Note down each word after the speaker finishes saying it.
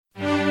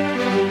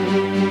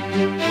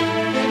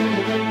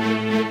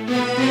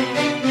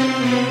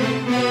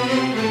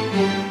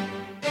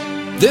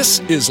This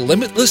is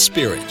Limitless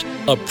Spirit,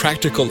 a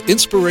practical,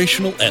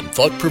 inspirational, and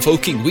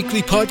thought-provoking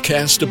weekly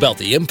podcast about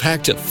the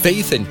impact of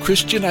faith and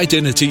Christian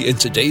identity in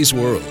today's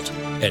world.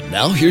 And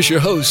now here's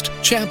your host,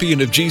 champion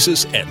of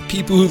Jesus and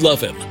people who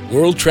love him,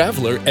 world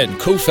traveler and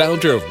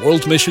co-founder of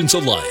World Missions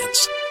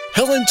Alliance,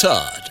 Helen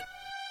Todd.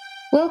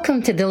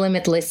 Welcome to the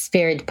Limitless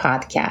Spirit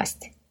podcast.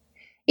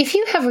 If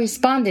you have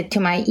responded to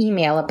my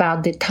email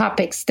about the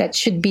topics that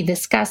should be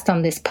discussed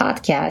on this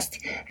podcast,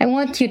 I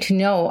want you to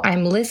know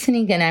I'm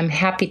listening and I'm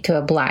happy to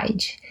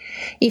oblige.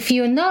 If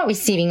you're not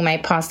receiving my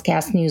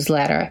podcast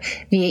newsletter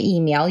via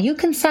email, you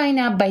can sign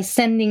up by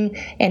sending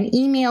an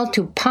email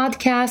to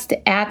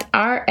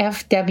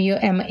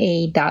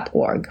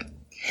podcast@rfwma.org.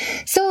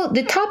 So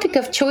the topic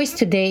of choice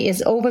today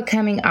is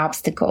overcoming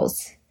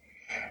obstacles.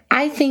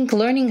 I think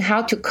learning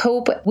how to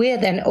cope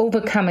with and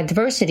overcome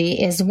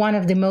adversity is one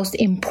of the most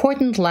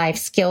important life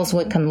skills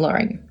we can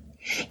learn.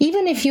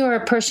 Even if you're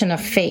a person of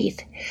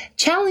faith,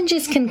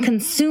 challenges can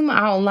consume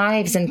our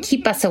lives and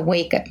keep us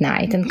awake at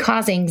night and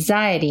cause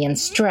anxiety and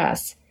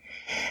stress.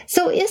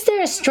 So is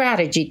there a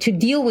strategy to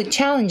deal with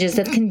challenges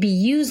that can be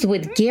used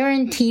with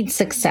guaranteed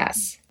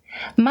success?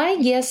 My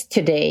guest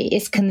today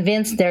is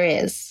convinced there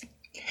is.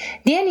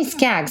 Danny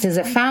Skaggs is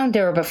a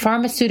founder of a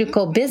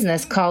pharmaceutical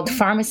business called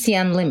Pharmacy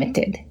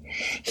Unlimited.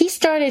 He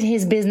started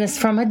his business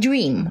from a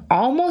dream,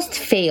 almost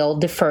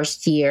failed the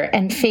first year,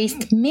 and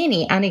faced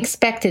many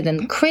unexpected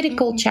and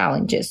critical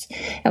challenges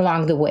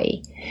along the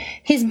way.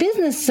 His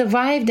business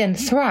survived and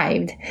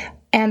thrived,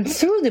 and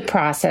through the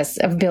process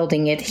of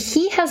building it,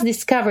 he has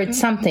discovered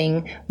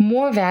something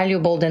more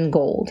valuable than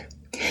gold.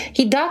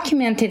 He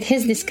documented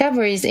his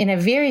discoveries in a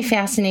very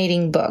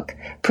fascinating book,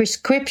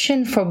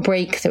 Prescription for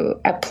Breakthrough: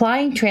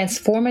 Applying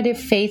Transformative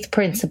Faith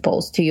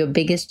Principles to Your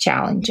Biggest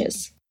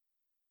Challenges.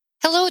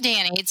 Hello,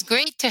 Danny. It's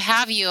great to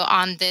have you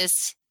on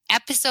this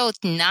episode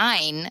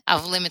 9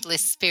 of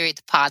Limitless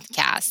Spirit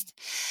podcast.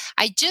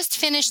 I just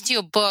finished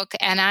your book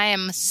and I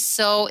am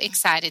so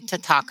excited to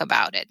talk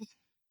about it.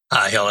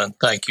 Hi, Helen.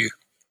 Thank you.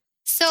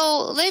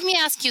 So let me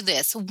ask you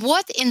this.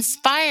 What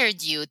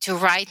inspired you to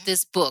write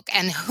this book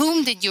and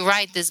whom did you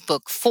write this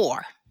book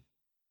for?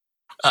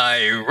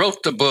 I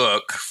wrote the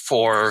book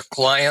for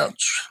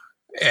clients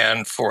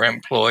and for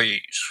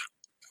employees.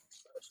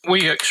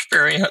 We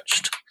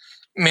experienced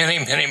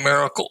many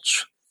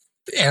miracles,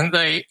 and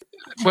they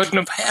wouldn't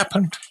have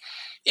happened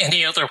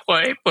any other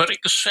way but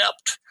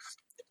except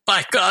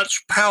by God's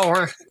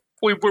power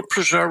we were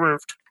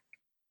preserved.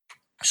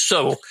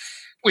 So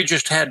we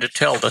just had to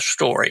tell the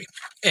story.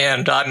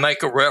 And I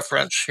make a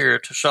reference here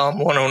to Psalm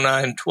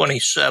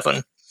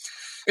 109:27.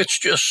 It's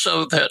just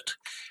so that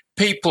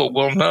people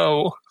will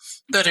know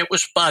that it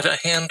was by the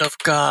hand of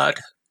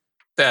God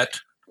that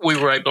we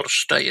were able to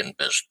stay in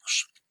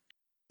business.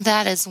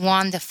 That is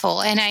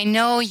wonderful. And I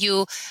know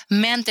you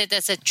meant it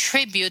as a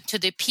tribute to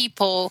the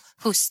people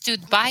who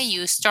stood by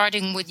you,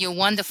 starting with your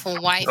wonderful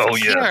wife,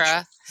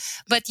 Kira.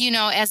 But,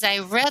 as I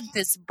read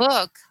this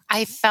book,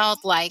 I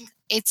felt like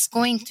it's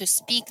going to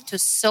speak to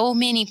so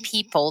many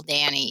people,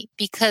 Danny,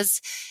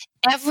 because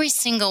every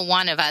single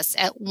one of us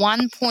at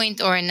one point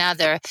or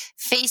another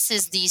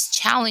faces these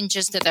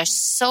challenges that are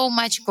so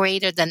much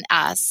greater than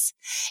us.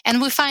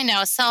 And we find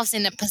ourselves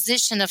in a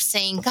position of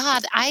saying,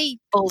 God, I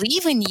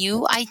believe in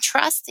you. I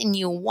trust in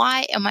you.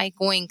 Why am I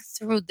going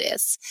through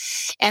this?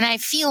 And I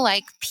feel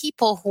like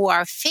people who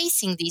are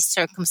facing these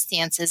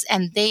circumstances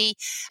and they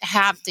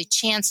have the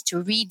chance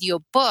to read your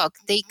book,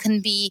 they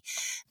can be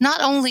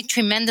not only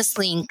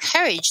tremendously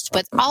encouraged,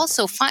 but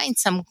also find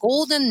some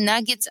golden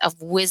nuggets of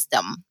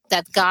wisdom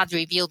that God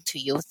revealed to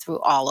you through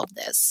all of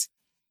this.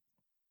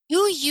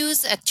 You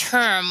use a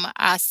term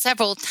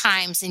several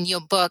times in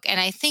your book, and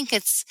I think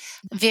it's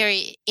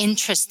very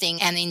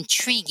interesting and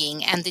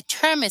intriguing, and the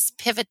term is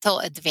pivotal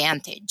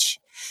advantage.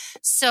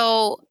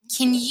 So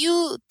can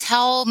you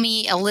tell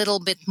me a little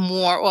bit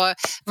more, or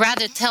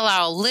rather tell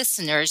our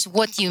listeners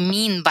what you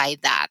mean by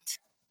that?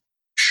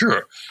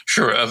 Sure.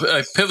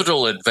 A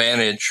pivotal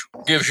advantage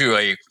gives you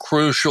a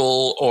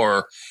crucial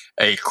or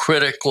a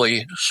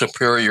critically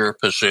superior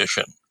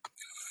position.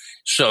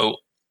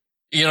 So,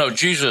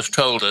 Jesus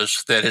told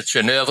us that it's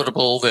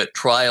inevitable that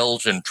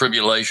trials and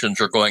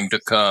tribulations are going to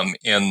come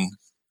in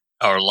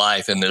our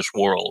life in this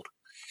world.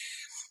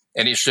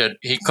 And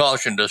he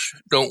cautioned us,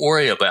 don't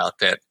worry about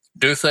that.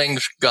 Do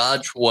things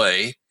God's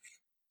way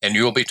and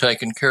you'll be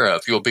taken care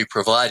of. You'll be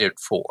provided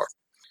for.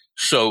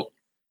 So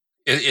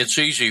it's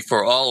easy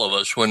for all of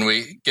us when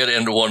we get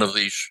into one of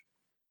these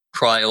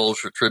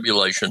trials or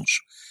tribulations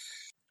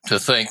to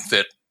think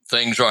that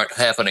things aren't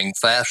happening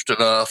fast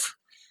enough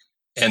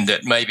and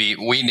that maybe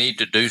we need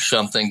to do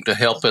something to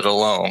help it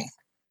along.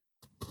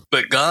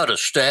 But God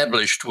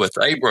established with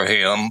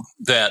Abraham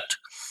that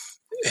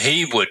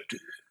he would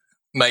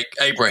make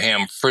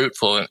Abraham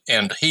fruitful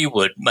and he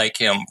would make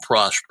him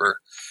prosper.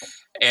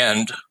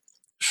 And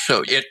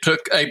so it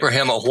took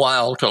Abraham a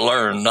while to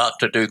learn not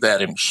to do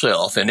that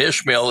himself. And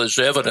Ishmael is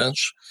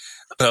evidence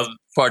of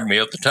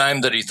the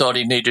time that he thought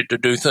he needed to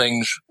do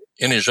things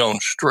in his own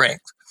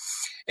strength.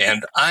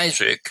 And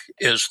Isaac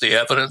is the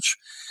evidence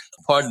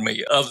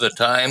of the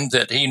time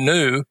that he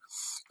knew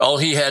all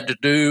he had to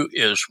do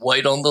is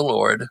wait on the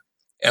Lord,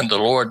 and the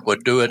Lord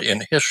would do it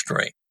in his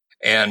strength.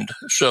 And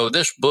so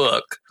this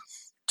book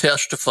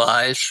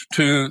testifies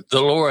to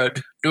the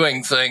Lord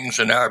doing things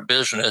in our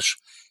business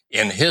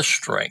in his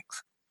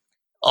strength.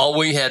 All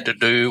we had to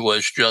do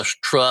was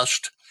just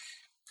trust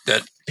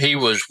that he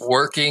was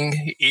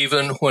working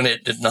even when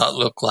it did not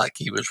look like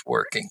he was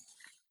working.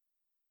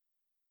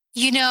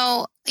 You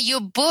know,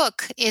 your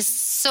book is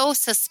so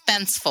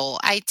suspenseful.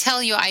 I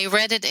tell you, I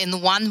read it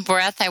in one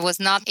breath. I was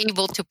not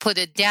able to put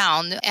it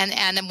down, and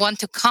I want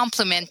to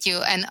compliment you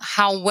and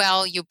how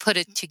well you put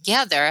it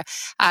together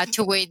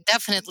to where it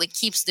definitely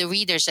keeps the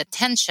reader's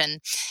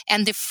attention.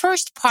 And the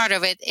first part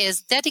of it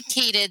is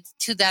dedicated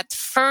to that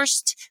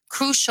first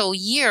crucial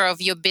year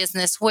of your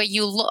business where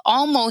you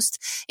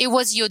it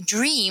was your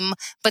dream,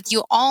 but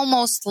you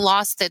almost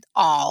lost it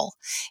all.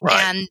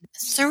 Right. And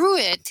through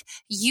it,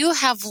 you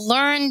have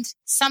learned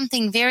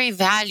something very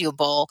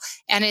valuable,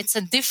 and it's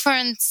a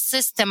different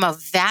system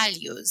of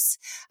values.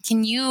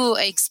 Can you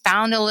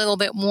expound a little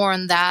bit more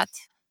on that?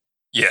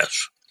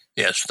 Yes,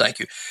 thank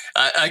you.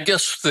 I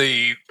guess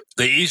the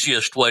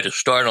easiest way to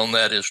start on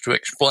that is to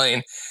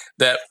explain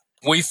that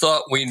we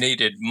thought we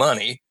needed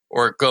money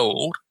or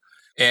gold,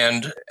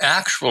 and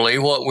actually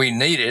what we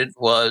needed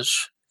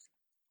was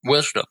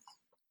wisdom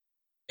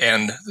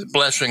and the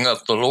blessing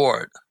of the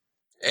Lord.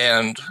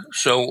 And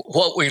so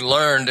what we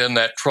learned in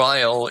that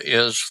trial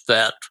is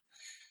that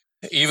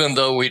even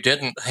though we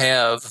didn't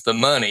have the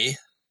money,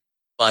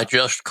 by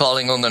just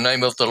calling on the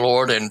name of the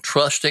Lord and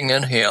trusting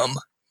in him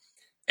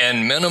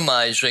and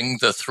minimizing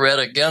the threat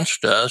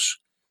against us,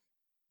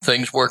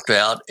 things worked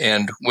out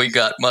and we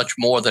got much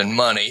more than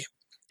money.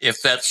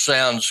 If that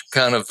sounds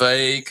kind of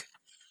vague,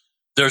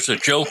 there's a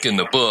joke in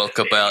the book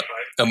about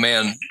a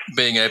man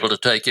being able to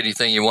take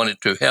anything he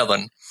wanted to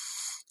heaven.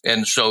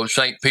 And so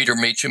St. Peter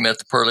meets him at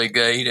the pearly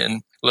gate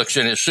and looks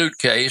in his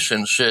suitcase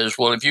and says,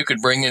 well, if you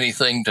could bring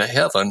anything to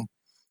heaven,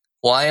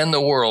 why in the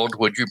world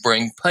would you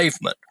bring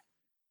pavement?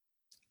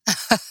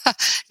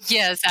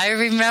 Yes, I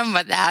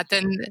remember that.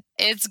 And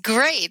it's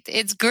great.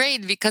 It's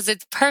great because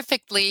it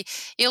perfectly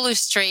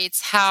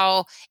illustrates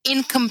how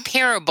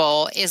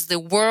incomparable is the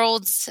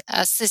world's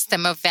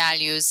system of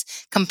values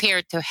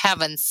compared to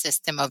heaven's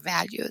system of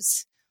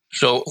values.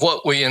 So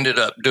what we ended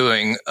up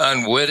doing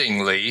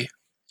unwittingly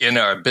in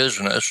our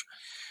business,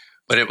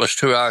 but it was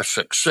to our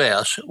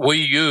success, we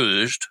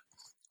used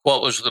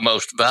what was the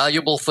most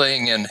valuable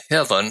thing in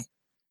heaven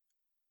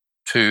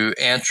to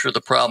answer the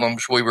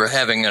problems we were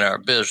having in our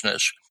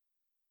business.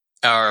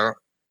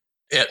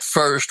 At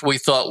first, we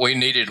thought we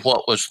needed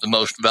what was the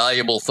most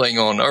valuable thing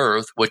on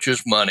earth, which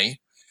is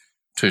money,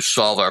 to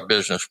solve our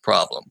business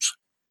problems.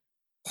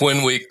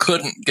 When we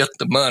couldn't get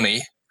the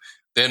money,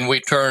 then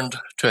we turned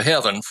to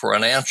heaven for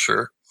an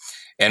answer,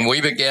 and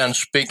we began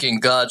speaking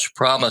God's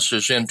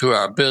promises into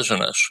our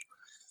business.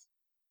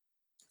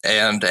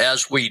 And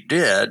as we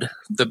did,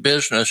 the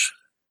business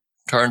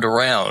turned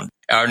around.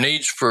 Our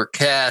needs for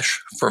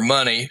cash, for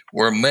money,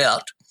 were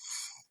met,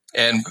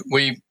 and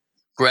we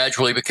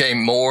gradually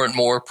became more and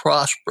more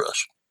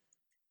prosperous.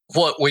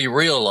 What we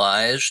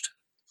realized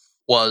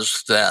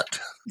was that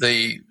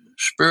the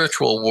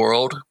spiritual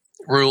world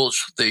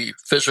rules the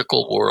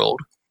physical world,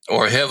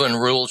 or heaven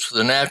rules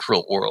the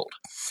natural world.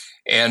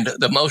 And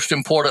the most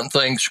important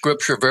thing,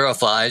 Scripture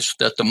verifies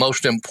that the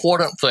most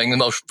important thing, the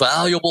most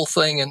valuable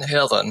thing in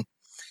heaven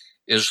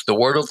is the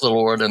word of the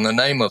Lord and the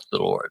name of the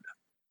Lord.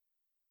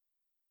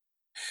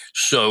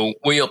 So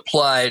we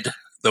applied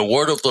the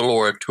word of the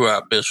Lord to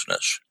our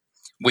business.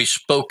 We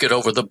spoke it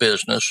over the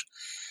business,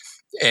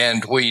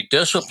 and we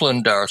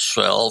disciplined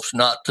ourselves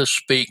not to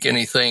speak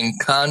anything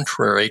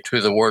contrary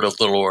to the word of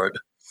the Lord.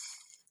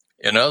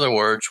 In other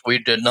words, we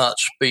did not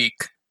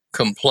speak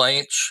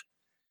complaints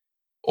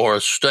or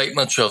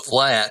statements of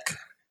lack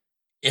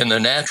in the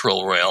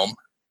natural realm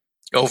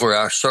over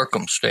our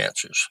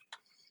circumstances.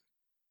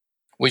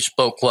 We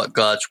spoke what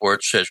God's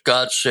word says.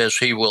 God says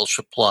he will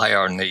supply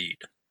our need.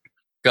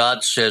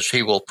 God says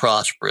he will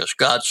prosper us.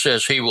 God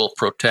says he will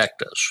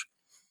protect us.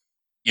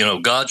 You know,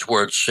 God's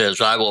word says,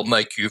 I will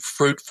make you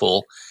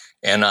fruitful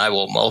and I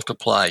will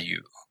multiply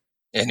you.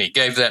 And he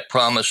gave that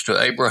promise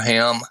to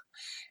Abraham,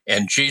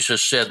 and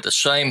Jesus said the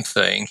same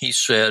thing. He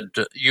said,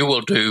 you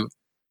will do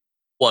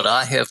what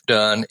I have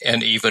done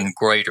and even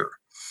greater.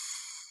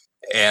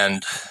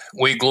 And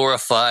we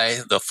glorify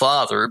the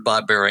Father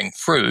by bearing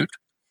fruit.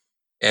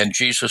 And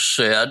Jesus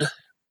said,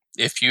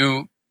 if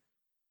you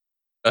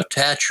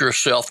attach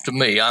yourself to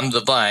me, I'm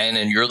the vine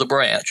and you're the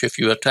branch. If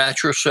you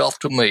attach yourself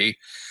to me,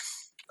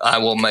 I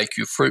will make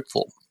you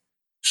fruitful.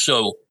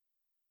 So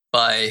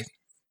by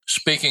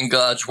speaking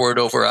God's word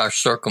over our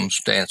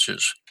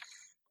circumstances,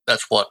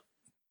 that's what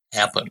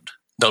happened.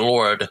 The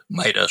Lord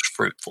made us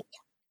fruitful.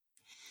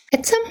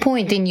 At some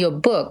point in your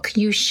book,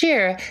 you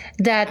share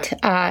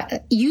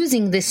that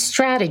using this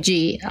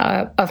strategy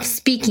of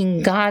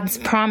speaking God's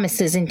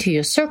promises into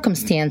your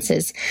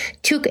circumstances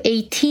took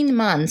 18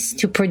 months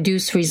to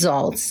produce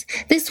results.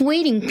 This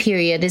waiting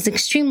period is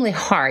extremely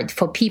hard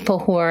for people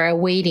who are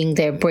awaiting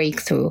their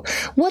breakthrough.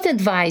 What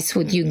advice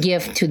would you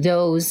give to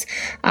those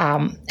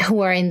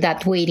who are in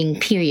that waiting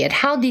period?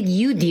 How did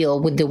you deal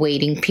with the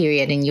waiting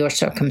period in your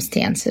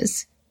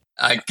circumstances?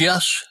 I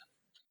guess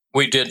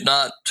we did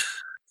not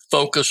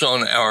focus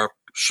on our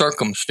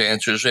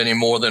circumstances any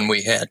more than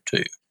we had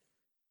to.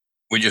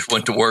 We just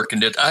went to work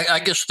and did. I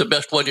guess the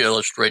best way to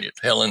illustrate it,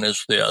 Helen,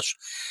 is this.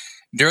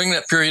 During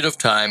that period of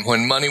time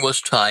when money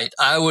was tight,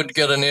 I would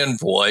get an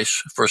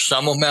invoice for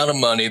some amount of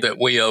money that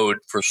we owed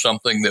for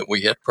something that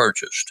we had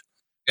purchased.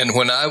 And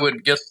when I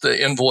would get the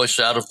invoice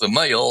out of the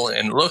mail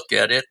and look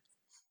at it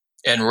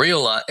and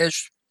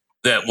realize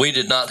that we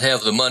did not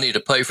have the money to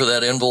pay for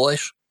that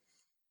invoice,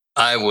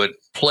 I would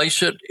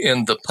place it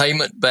in the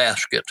payment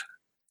basket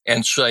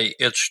and say,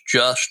 it's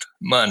just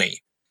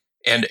money.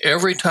 And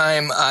every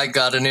time I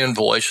got an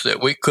invoice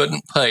that we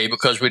couldn't pay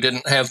because we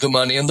didn't have the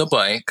money in the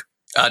bank,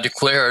 I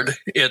declared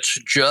it's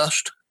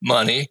just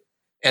money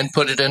and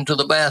put it into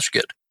the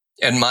basket.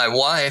 And my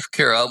wife,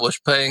 Kara, was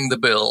paying the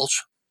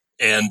bills,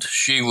 and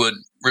she would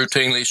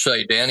routinely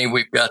say, Danny,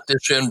 we've got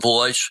this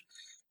invoice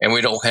and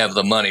we don't have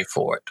the money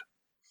for it.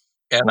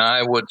 And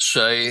I would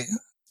say,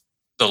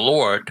 the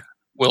Lord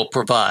will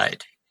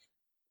provide.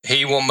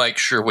 He will make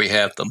sure we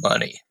have the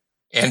money.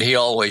 And he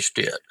always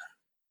did.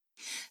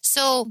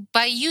 So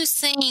by you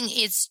saying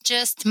it's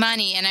just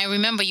money, and I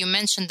remember you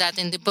mentioned that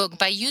in the book,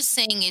 by you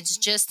saying it's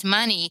just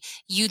money,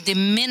 you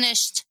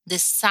diminished the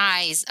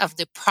size of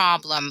the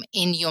problem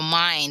in your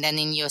mind and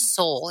in your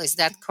soul. Is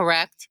that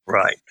correct?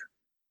 Right.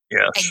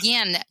 Yes.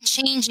 Again,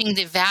 changing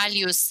the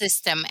value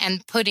system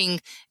and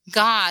putting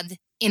God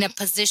in a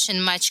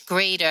position much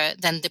greater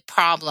than the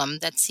problem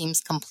that seems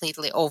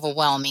completely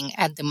overwhelming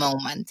at the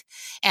moment.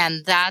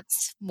 And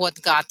that's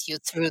what got you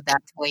through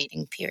that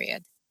waiting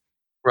period.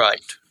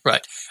 Right.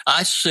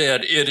 I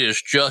said it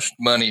is just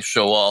money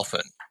so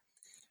often.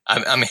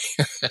 I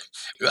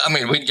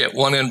mean, we'd get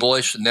one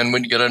invoice and then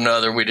we'd get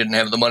another. We didn't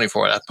have the money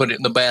for it. I put it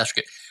in the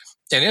basket.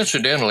 And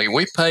incidentally,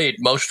 we paid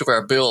most of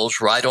our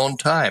bills right on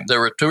time. There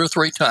were 2 or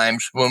 3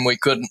 times when we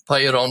couldn't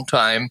pay it on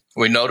time.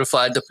 We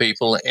notified the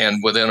people,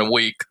 and within a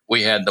week,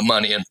 we had the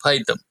money and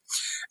paid them.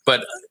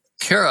 But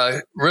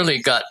Kara really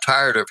got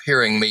tired of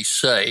hearing me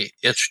say,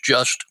 it's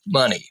just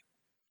money.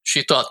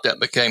 She thought that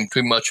became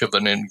too much of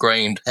an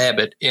ingrained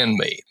habit in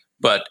me.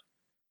 But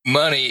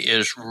money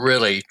is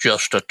really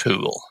just a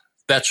tool.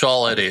 That's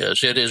all it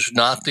is. It is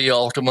not the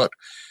ultimate.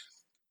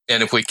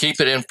 And if we keep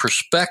it in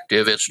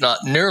perspective, it's not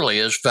nearly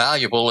as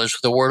valuable as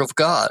the Word of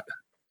God.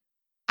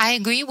 I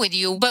agree with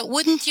you, but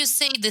wouldn't you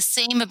say the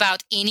same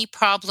about any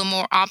problem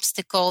or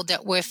obstacle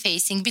that we're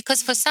facing?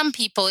 Because for some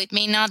people, it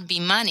may not be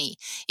money.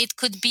 It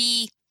could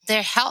be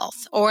their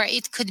health, or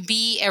it could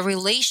be a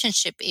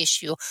relationship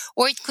issue,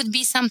 or it could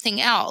be something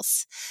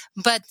else.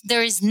 But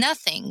there is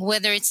nothing,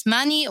 whether it's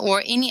money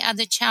or any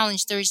other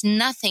challenge, there is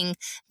nothing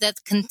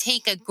that can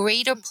take a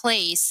greater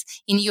place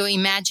in your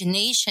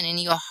imagination, in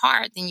your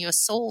heart, in your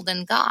soul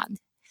than God.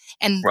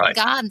 And right.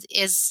 God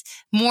is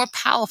more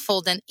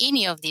powerful than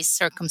any of these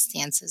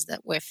circumstances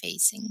that we're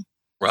facing.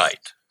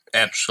 Right.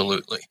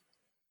 Absolutely.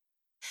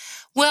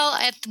 Well,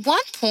 at one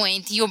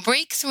point, your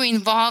breakthrough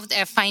involved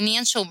a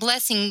financial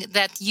blessing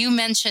that you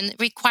mentioned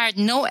required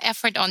no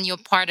effort on your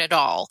part at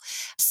all.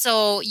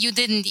 So you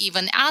didn't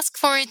even ask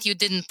for it, you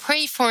didn't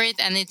pray for it,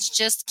 and it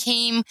just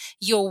came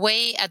your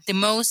way at the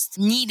most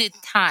needed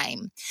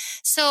time.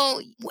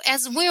 So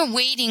as we're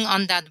waiting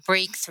on that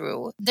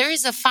breakthrough, there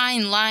is a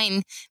fine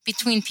line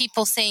between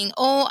people saying,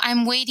 oh,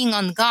 I'm waiting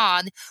on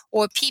God,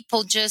 or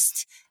people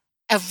just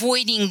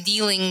avoiding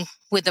dealing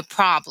with the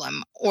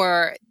problem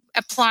or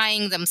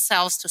applying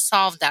themselves to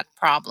solve that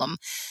problem.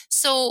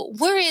 So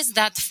where is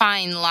that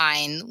fine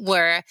line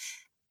where,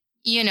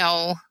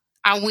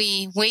 are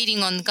we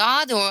waiting on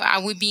God, or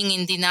are we being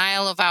in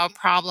denial of our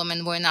problem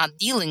and we're not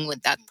dealing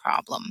with that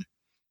problem?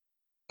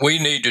 We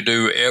need to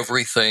do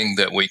everything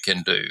that we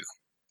can do.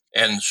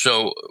 And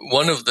so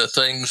one of the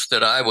things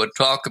that I would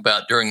talk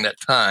about during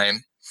that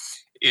time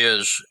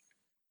is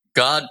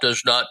God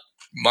does not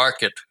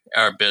market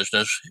our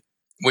business.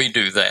 We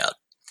do that.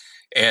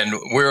 And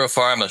we're a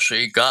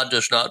pharmacy. God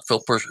does not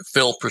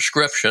fill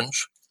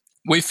prescriptions.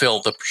 We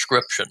fill the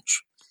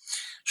prescriptions.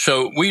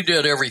 So we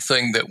did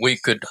everything that we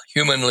could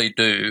humanly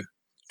do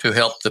to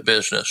help the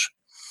business.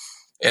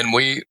 And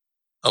we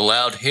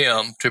allowed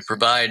him to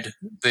provide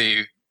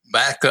the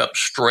backup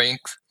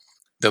strength,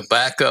 the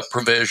backup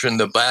provision,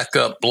 the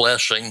backup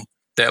blessing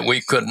that we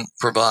couldn't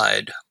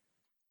provide.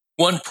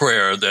 One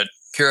prayer that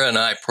Kara and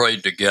I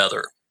prayed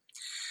together,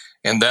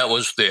 and that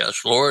was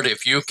this: Lord,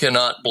 if you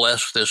cannot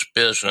bless this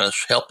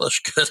business, help us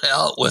get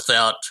out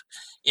without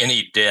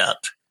any debt.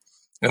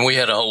 And we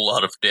had a whole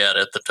lot of debt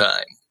at the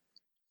time.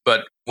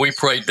 But we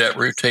prayed that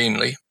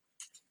routinely.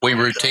 We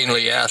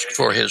routinely asked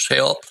for his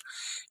help.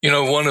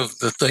 One of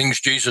the things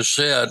Jesus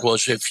said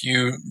was, if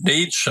you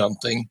need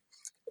something,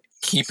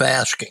 keep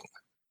asking.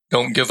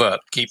 Don't give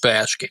up. Keep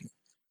asking.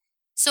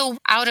 So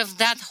out of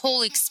that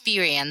whole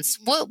experience,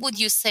 what would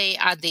you say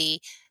are the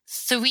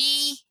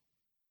 3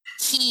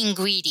 key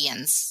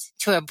ingredients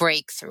to a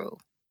breakthrough?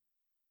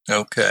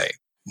 Okay.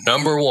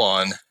 Number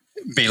 1,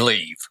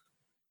 believe.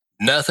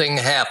 Nothing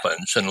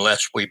happens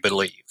unless we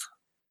believe.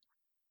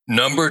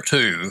 Number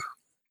 2,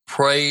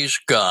 praise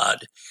God.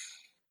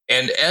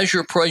 And as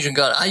you're praising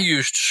God, I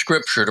used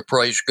Scripture to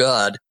praise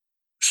God.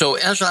 So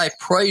as I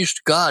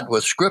praised God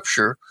with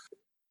Scripture,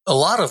 a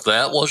lot of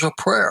that was a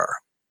prayer.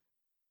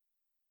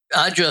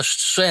 I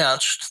just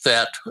sensed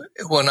that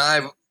when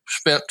I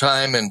spent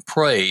time in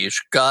praise,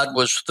 God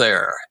was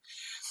there.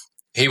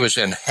 He was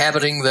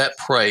inhabiting that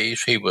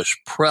praise. He was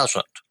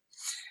present.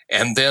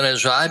 And then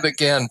as I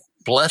began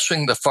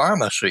blessing the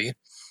pharmacy,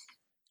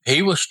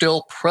 he was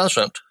still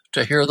present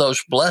to hear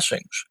those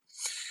blessings.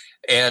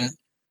 And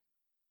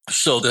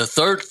so the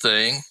third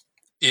thing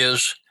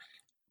is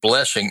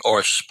blessing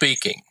or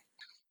speaking.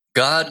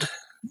 God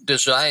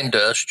designed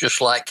us just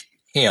like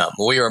him.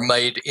 We are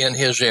made in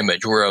his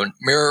image. We're a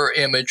mirror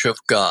image of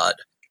God.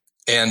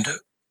 And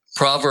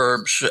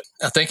Proverbs,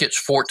 I think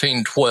it's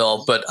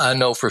 14:12, but I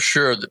know for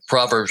sure that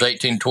Proverbs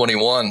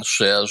 18:21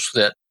 says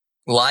that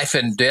life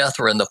and death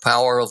are in the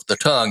power of the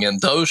tongue,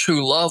 and those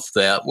who love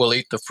that will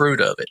eat the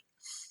fruit of it.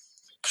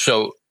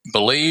 So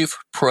believe,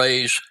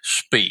 praise,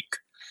 speak.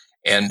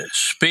 And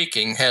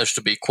speaking has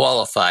to be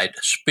qualified.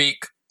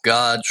 Speak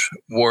God's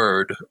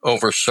word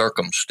over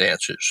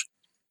circumstances.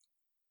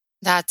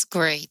 That's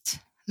great.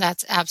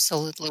 That's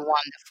absolutely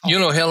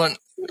wonderful. Helen,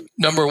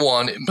 number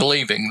 1,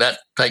 believing, that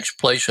takes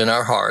place in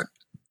our heart.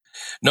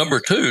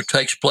 Number 2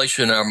 takes place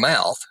in our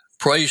mouth.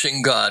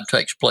 Praising God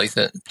takes place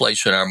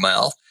in our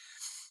mouth.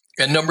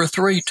 And number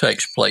 3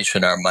 takes place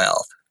in our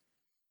mouth.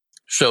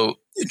 So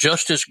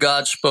just as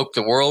God spoke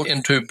the world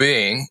into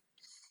being,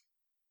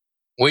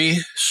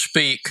 we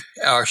speak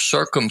our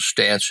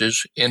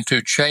circumstances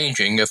into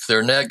changing if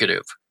they're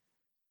negative.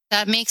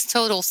 That makes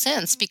total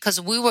sense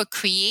because we were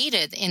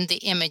created in the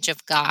image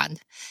of God,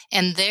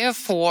 and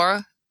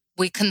therefore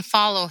we can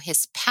follow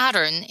his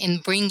pattern in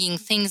bringing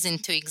things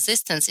into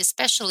existence,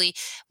 especially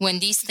when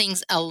these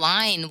things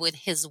align with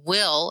his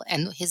will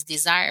and his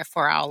desire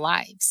for our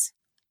lives.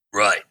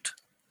 Right.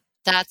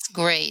 That's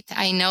great.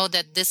 I know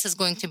that this is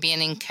going to be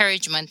an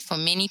encouragement for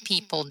many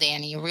people,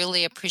 Danny.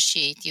 Really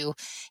appreciate you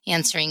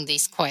answering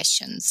these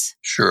questions.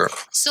 Sure.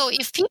 So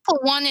if people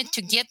wanted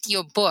to get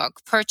your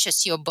book,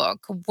 purchase your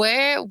book,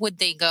 where would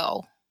they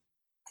go?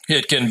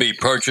 It can be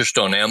purchased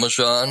on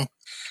Amazon,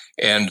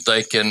 and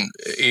they can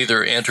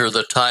either enter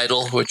the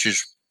title, which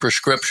is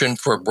Prescription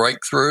for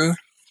Breakthrough,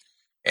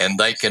 and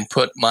they can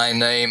put my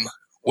name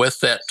with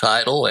that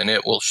title, and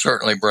it will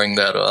certainly bring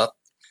that up.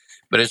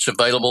 But it's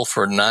available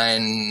for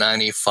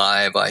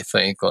 $9.95, I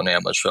think, on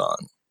Amazon.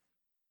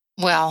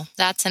 Well,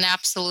 that's an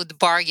absolute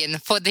bargain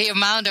for the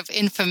amount of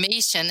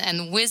information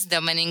and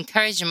wisdom and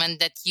encouragement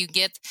that you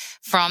get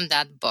from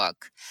that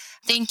book.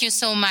 Thank you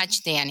so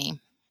much, Danny.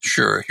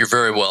 Sure, you're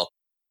very welcome.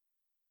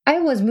 I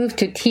was moved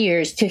to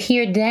tears to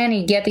hear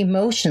Danny get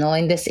emotional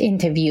in this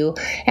interview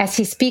as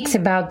he speaks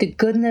about the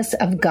goodness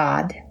of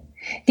God.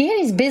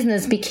 Danny's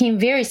business became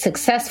very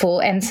successful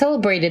and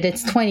celebrated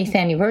its 20th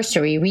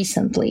anniversary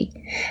recently.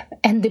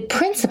 And the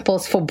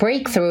principles for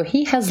breakthrough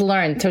he has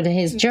learned through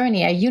his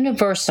journey are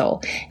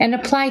universal and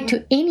apply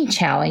to any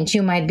challenge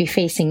you might be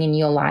facing in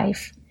your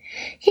life.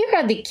 Here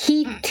are the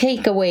key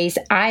takeaways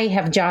I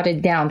have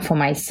jotted down for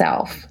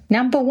myself.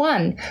 Number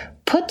 1,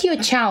 put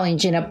your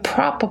challenge in a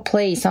proper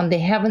place on the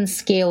heaven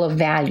scale of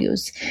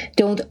values.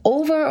 Don't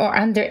over or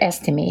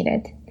underestimate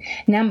it.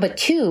 Number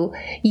 2,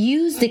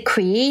 use the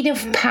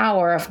creative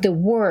power of the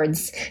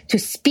words to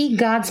speak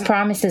God's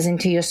promises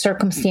into your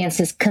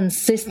circumstances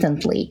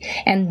consistently,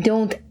 and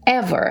don't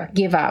ever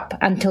give up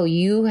until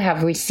you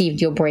have received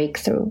your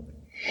breakthrough.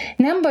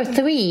 Number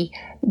 3,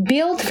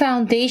 build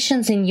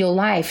foundations in your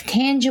life,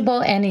 tangible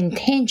and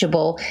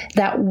intangible,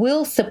 that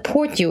will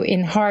support you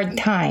in hard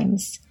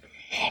times.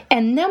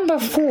 And number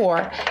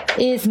 4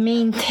 is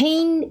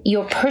maintain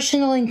your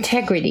personal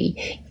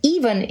integrity,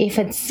 even if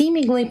it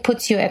seemingly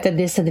puts you at a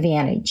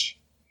disadvantage.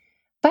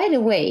 By the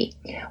way,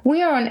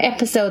 we are on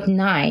episode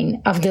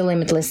 9 of the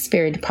Limitless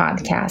Spirit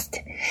podcast.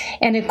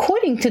 And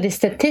according to the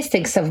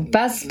statistics of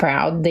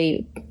Buzzsprout,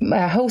 the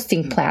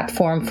hosting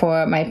platform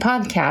for my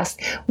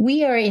podcast,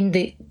 we are in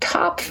the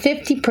top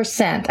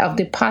 50% of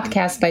the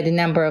podcast by the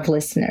number of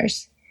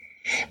listeners.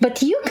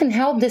 But you can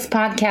help this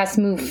podcast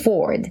move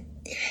forward.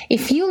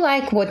 If you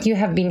like what you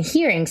have been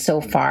hearing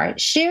so far,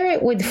 share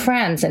it with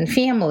friends and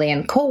family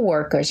and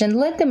coworkers and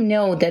let them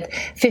know that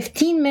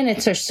 15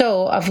 minutes or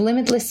so of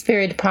Limitless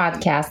Spirit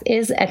podcast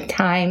is a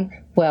time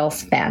well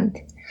spent.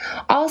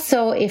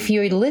 Also, if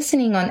you're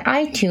listening on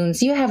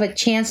iTunes, you have a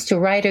chance to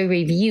write a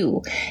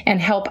review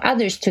and help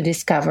others to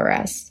discover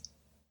us.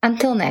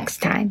 Until next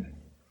time.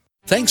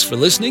 Thanks for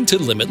listening to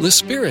Limitless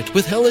Spirit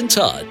with Helen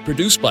Todd,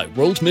 produced by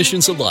World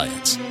Missions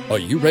Alliance. Are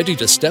you ready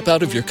to step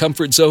out of your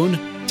comfort zone?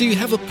 Do you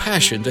have a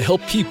passion to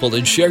help people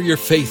and share your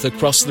faith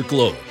across the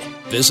globe?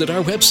 Visit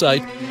our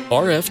website,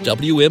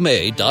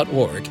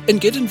 rfwma.org,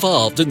 and get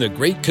involved in the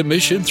Great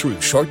Commission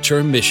through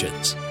short-term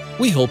missions.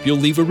 We hope you'll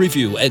leave a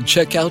review and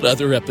check out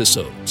other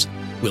episodes.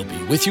 We'll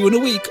be with you in a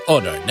week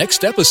on our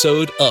next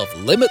episode of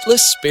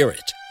Limitless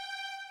Spirit.